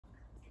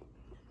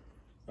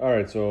All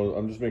right, so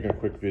I'm just making a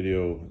quick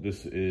video.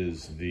 This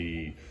is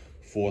the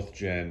 4th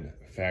gen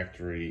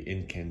factory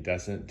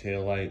incandescent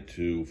taillight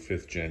to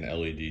 5th gen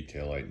LED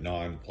taillight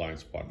non-blind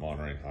spot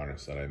monitoring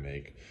harness that I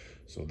make.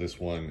 So this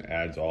one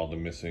adds all the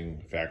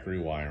missing factory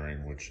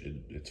wiring, which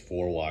it's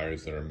 4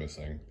 wires that are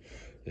missing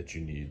that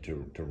you need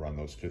to run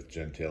those 5th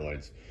gen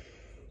taillights,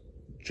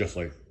 just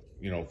like,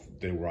 you know,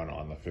 they run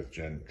on the 5th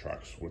gen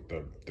trucks with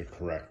the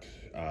correct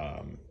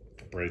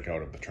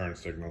breakout of the turn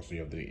signal. So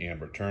you have the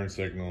amber turn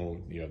signal,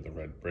 you have the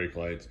red brake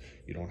lights,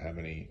 you don't have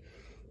any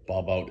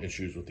bulb out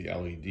issues with the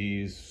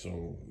LEDs,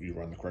 so you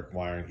run the correct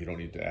wiring, you don't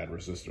need to add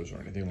resistors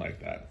or anything like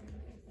that.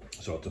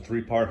 So it's a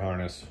 3-part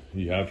harness.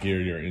 You have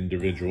here your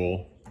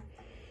individual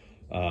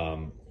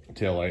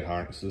taillight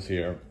harnesses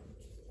here,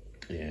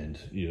 and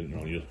you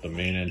know the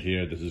main end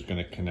here, this is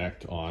going to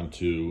connect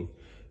onto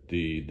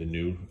the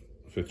new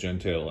 5th gen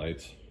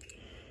taillights.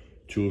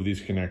 2 of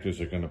these connectors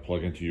are going to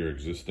plug into your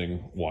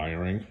existing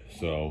wiring.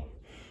 So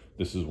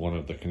this is one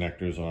of the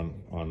connectors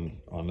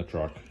on the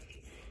truck.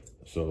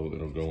 So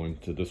it'll go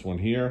into this one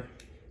here.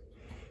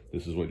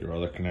 This is what your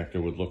other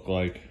connector would look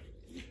like.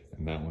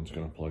 And that one's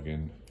going to plug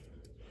in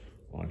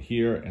on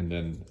here. And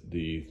then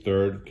the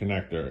 3rd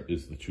connector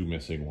is the 2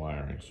 missing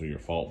wiring. So your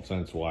fault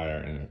sense wire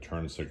and a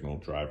turn signal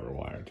driver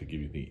wire to give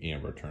you the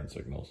amber turn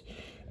signals.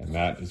 And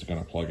that is going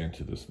to plug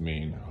into this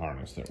main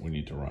harness that we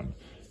need to run.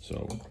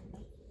 So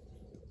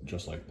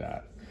just like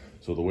that.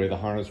 So the way the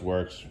harness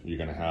works, you're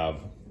going to have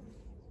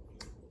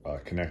a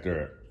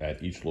connector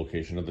at each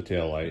location of the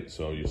tail light.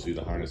 So you see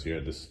the harness here.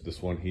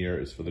 This one here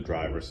is for the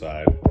driver's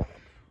side.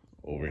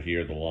 Over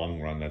here, the long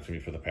run, that's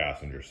going to be for the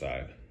passenger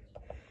side.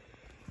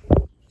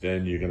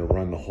 Then you're going to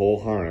run the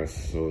whole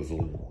harness. So there's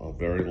a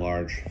very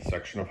large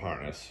section of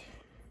harness.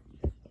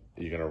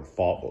 You're going to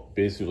follow,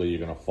 basically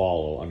you're going to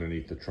follow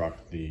underneath the truck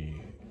the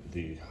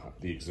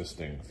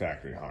existing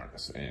factory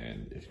harness,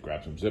 and if you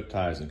grab some zip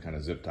ties and kind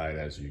of zip tie it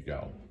as you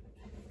go.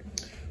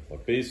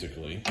 But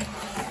basically,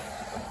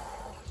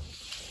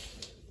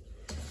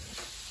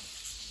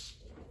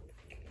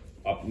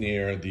 up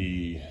near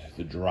the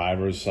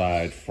driver's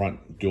side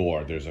front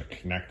door, there's a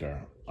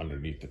connector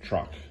underneath the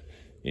truck,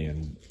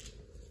 and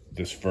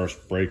this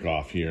first break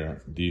off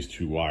here, these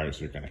 2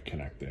 wires are going to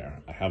connect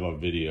there. I have a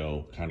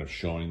video kind of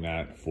showing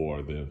that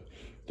for the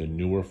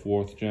newer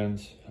 4th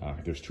gens.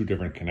 There's 2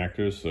 different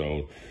connectors,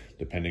 so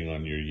depending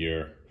on your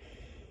year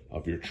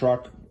of your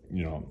truck,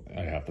 you know,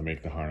 I have to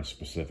make the harness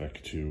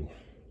specific to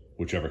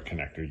whichever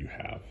connector you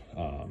have.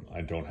 I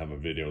don't have a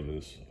video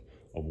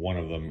of one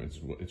of them.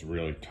 It's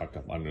really tucked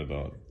up under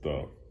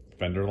the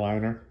fender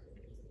liner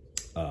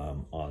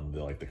on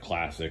the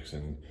classics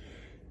and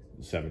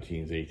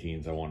 17s,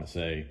 18s, I want to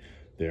say.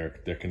 Their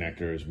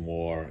connector is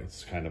more,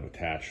 it's kind of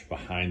attached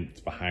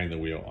behind the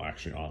wheel,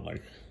 actually on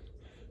like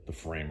the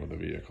frame of the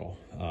vehicle.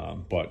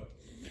 But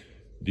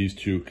these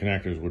 2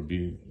 connectors would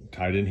be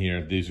tied in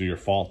here. These are your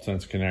fault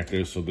sense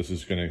connectors. So this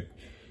is going to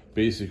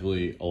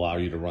basically allow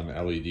you to run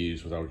the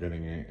LEDs without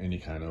getting any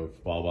kind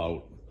of bulb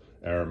out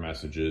error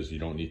messages. You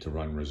don't need to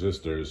run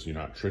resistors. You're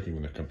not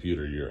tricking the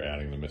computer. You're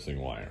adding the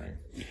missing wiring.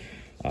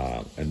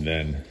 And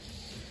then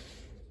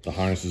the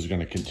harness is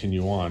going to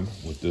continue on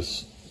with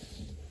this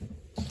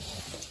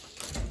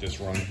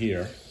run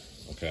here,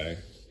 okay?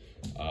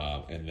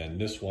 And then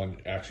this one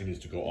actually needs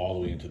to go all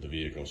the way into the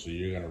vehicle. So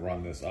you're going to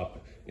run this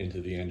up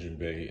into the engine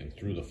bay and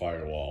through the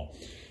firewall,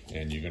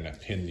 and you're going to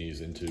pin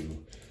these into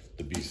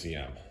the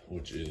BCM,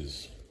 which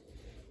is,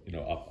 you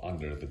know, up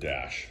under the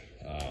dash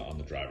on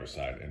the driver's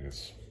side. And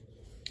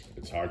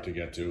it's hard to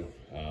get to,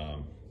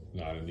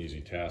 not an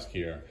easy task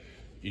here.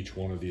 Each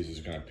one of these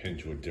is going to pin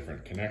to a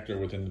different connector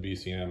within the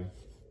BCM.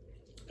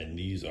 And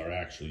these are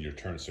actually your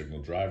turn signal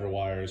driver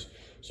wires.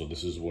 So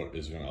this is what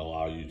is going to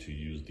allow you to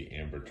use the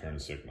amber turn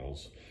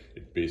signals.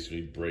 It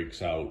basically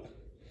breaks out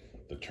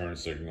the turn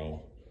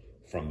signal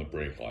from the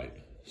brake light.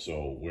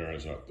 So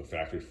whereas the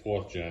factory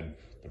 4th gen,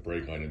 the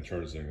brake light and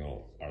turn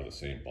signal are the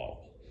same bulb.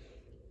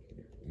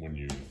 When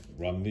you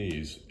run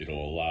these,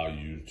 it'll allow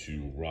you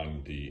to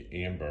run the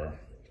amber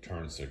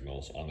turn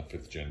signals on the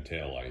 5th gen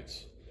tail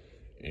lights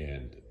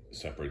and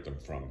separate them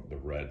from the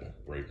red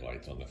brake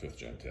lights on the 5th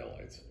gen tail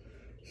lights.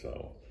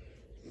 So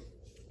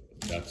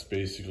that's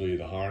basically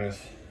the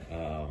harness.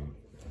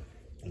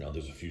 You know,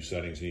 there's a few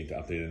settings you need to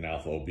update in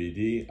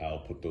Alfaobd. I'll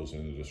put those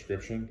in the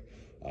description.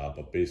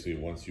 But basically,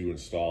 once you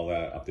install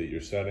that, update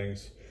your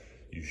settings,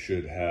 you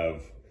should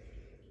have,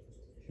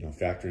 you know,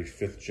 factory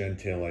 5th gen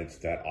taillights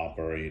that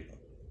operate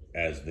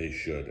as they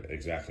should,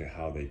 exactly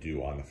how they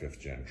do on the 5th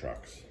gen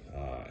trucks.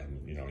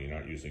 And you know, you're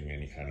not using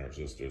any kind of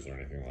resistors or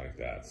anything like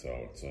that.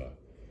 So it's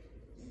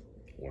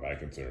what I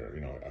consider,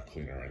 you know, a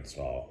cleaner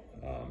install.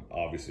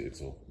 Obviously,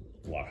 it's a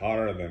lot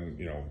harder than,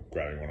 you know,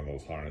 grabbing one of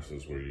those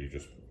harnesses where you're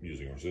just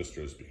using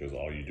resistors, because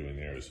all you're doing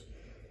there is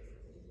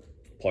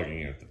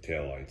plugging in at the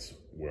tail lights,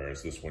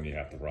 whereas this one you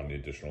have to run the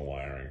additional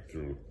wiring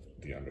through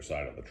the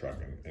underside of the truck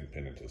and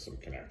pin into some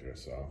connectors.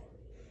 So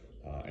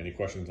any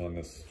questions on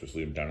this, just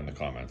leave them down in the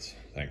comments.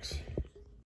 Thanks.